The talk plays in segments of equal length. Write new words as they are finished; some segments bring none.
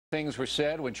Things were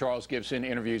said when Charles Gibson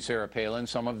interviewed Sarah Palin,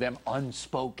 some of them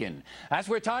unspoken. That's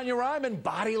where Tonya Reiman,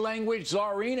 body language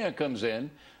czarina, comes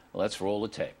in. Let's roll the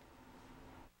tape.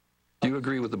 Do you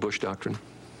agree with the Bush doctrine?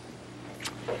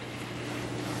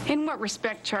 In what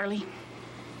respect, Charlie?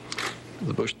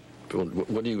 The Bush,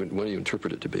 what do you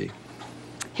interpret it to be?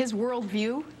 His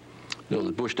worldview? No,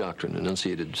 the Bush doctrine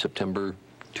enunciated September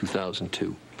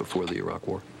 2002, before the Iraq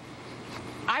War.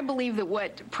 I believe that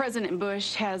what President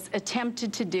Bush has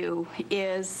attempted to do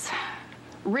is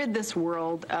rid this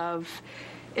world of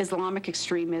Islamic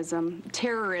extremism,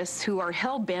 terrorists who are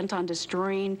hell-bent on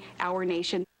destroying our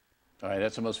nation. All right,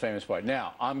 that's the most famous part.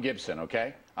 Now, I'm Gibson,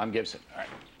 okay? I'm Gibson. All right,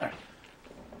 all right.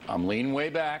 I'm leaning way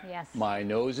back. Yes. My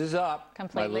nose is up.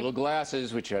 Completely. My little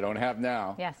glasses, which I don't have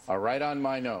now, yes, are right on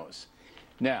my nose.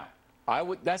 Now,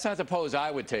 that's not the pose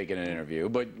I would take in an interview,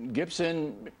 but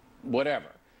Gibson, whatever.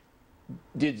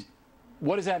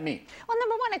 What does that mean? Well,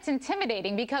 number one, it's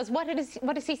intimidating because what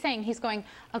is he saying? He's going,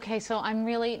 okay, so I'm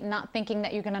really not thinking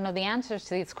that you're going to know the answers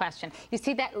to this question. You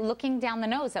see that looking down the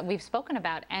nose that we've spoken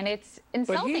about, and it's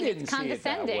insulting. But he didn't it's see it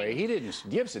that way.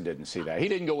 Gibson didn't see that. He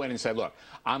didn't go in and say, look,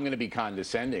 I'm going to be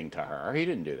condescending to her. He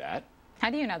didn't do that. How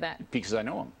do you know that? Because I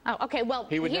know him. Oh, okay. Well,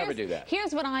 he would never do that.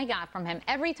 Here's what I got from him.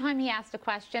 Every time he asked a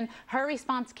question, her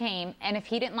response came, and if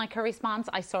he didn't like her response,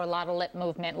 I saw a lot of lip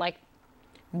movement, like,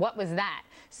 what was that?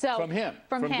 So from him,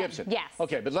 from Gibson. Yes.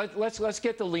 Okay, but let's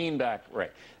get the lean back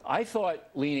right. I thought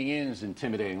leaning in is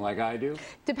intimidating, like I do.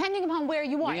 Depending upon where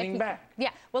you are. Leaning back.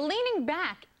 Yeah. Well, leaning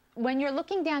back, when you're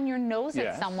looking down your nose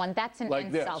at someone, that's an like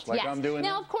insult. This, like I'm doing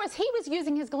now, this. Of course, he was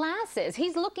using his glasses.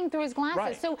 He's looking through his glasses.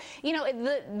 Right. So, you know,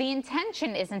 the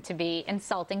intention isn't to be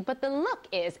insulting, but the look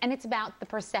is, and it's about the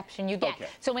perception you get. Okay.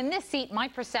 So in this seat, my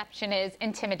perception is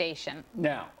intimidation.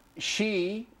 Now,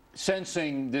 she,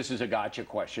 sensing this is a gotcha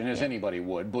question, as anybody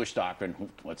would, Bush doctrine,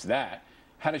 what's that?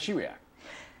 How did she react?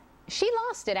 She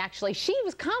lost it, actually. She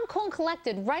was calm, cool, and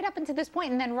collected right up until this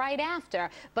point, and then right after.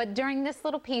 But during this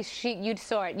little piece, you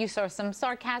saw it. You saw some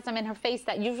sarcasm in her face,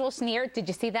 that usual sneer. Did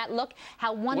you see that look?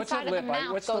 How one side of the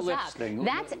mouth goes up.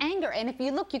 That's anger. And if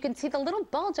you look, you can see the little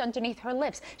bulge underneath her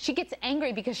lips. She gets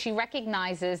angry because she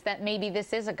recognizes that maybe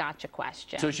this is a gotcha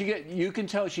question. So you can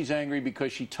tell she's angry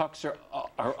because she tucks her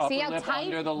upper lip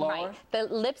under the lower? Right. The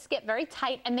lips get very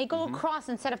tight, and they go across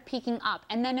instead of peeking up.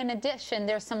 And then in addition,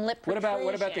 there's some lip protrusion.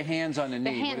 What about the hands on the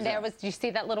knee? The hand there was, do you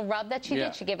see that little rub that she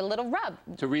did? She gave a little rub.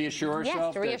 To reassure herself?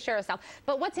 Yes, to reassure herself.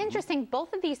 But what's interesting,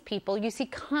 both of these people, you see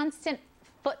constant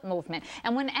foot movement.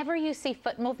 And whenever you see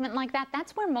foot movement like that,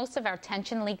 that's where most of our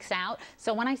tension leaks out.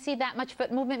 So when I see that much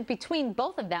foot movement between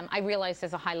both of them, I realize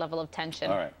there's a high level of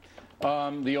tension. All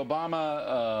right. The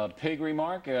Obama pig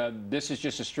remark, this is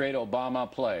just a straight Obama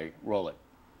play. Roll it.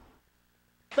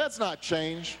 That's not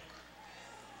change.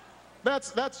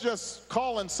 That's just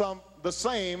calling the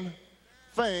same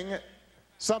thing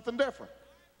something different.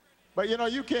 But you know,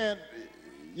 you can't,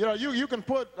 you can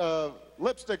put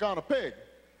lipstick on a pig.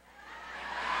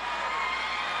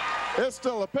 It's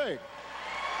still a pig.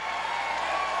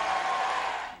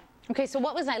 Okay, so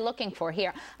what was I looking for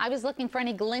here? I was looking for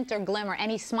any glint or glimmer,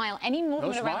 any smile, any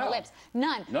movement around the lips.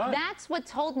 None. That's what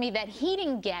told me that he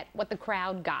didn't get what the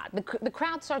crowd got. The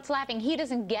crowd starts laughing. He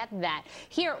doesn't get that.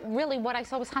 Here, really, what I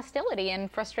saw was hostility and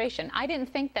frustration. I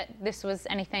didn't think that this was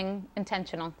anything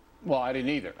intentional. Well, I didn't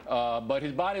either. But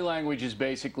his body language is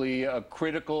basically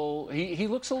critical. He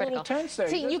looks a little tense there.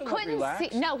 See, you couldn't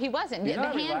see. No, he wasn't. The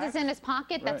hand is in his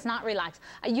pocket. That's not relaxed.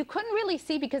 You couldn't really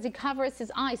see because he covers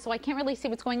his eyes, so I can't really see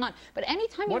what's going on. But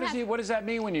anytime what does that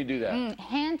mean when you do that?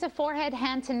 Hand to forehead,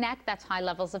 hand to neck, that's high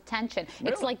levels of tension.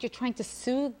 Really? It's like you're trying to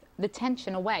soothe the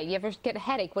tension away. You ever get a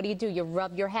headache? What do? You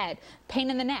rub your head.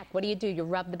 Pain in the neck. What do? You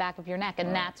rub the back of your neck,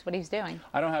 and that's what he's doing.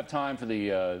 I don't have time for the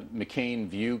McCain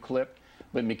view clip.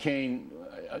 But McCain,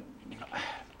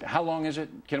 how long is it?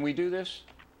 Can we do this?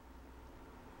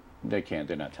 They can't.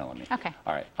 They're not telling me. Okay.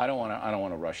 All right. I don't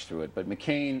want to rush through it. But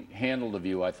McCain handled the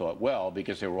view, I thought, well,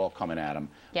 because they were all coming at him.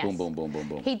 Yes. Boom, boom, boom, boom,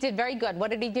 boom. He did very good.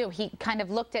 What did he do? He kind of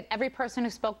looked at every person who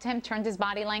spoke to him, turned his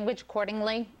body language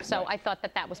accordingly. So I thought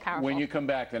that was powerful. When you come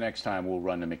back the next time, we'll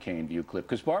run the McCain view clip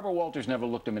because Barbara Walters never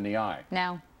looked him in the eye.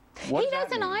 No. He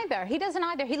doesn't either. He doesn't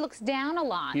either. He looks down a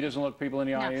lot. He doesn't look people in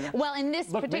the eye either? Well, in this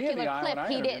particular clip,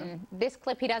 he didn't. This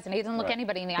clip, he doesn't. He doesn't look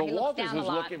anybody in the eye. But he looks down a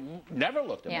lot. Never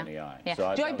looked him in the eye. Yeah.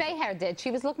 So Joy Behar did.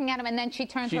 She was looking at him, and then she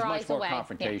turned her eyes away. She's much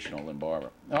more confrontational than Barbara.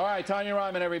 All right, Tonya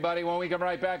Reiman, everybody. When we come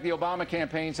right back, the Obama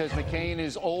campaign says McCain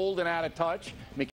is old and out of touch.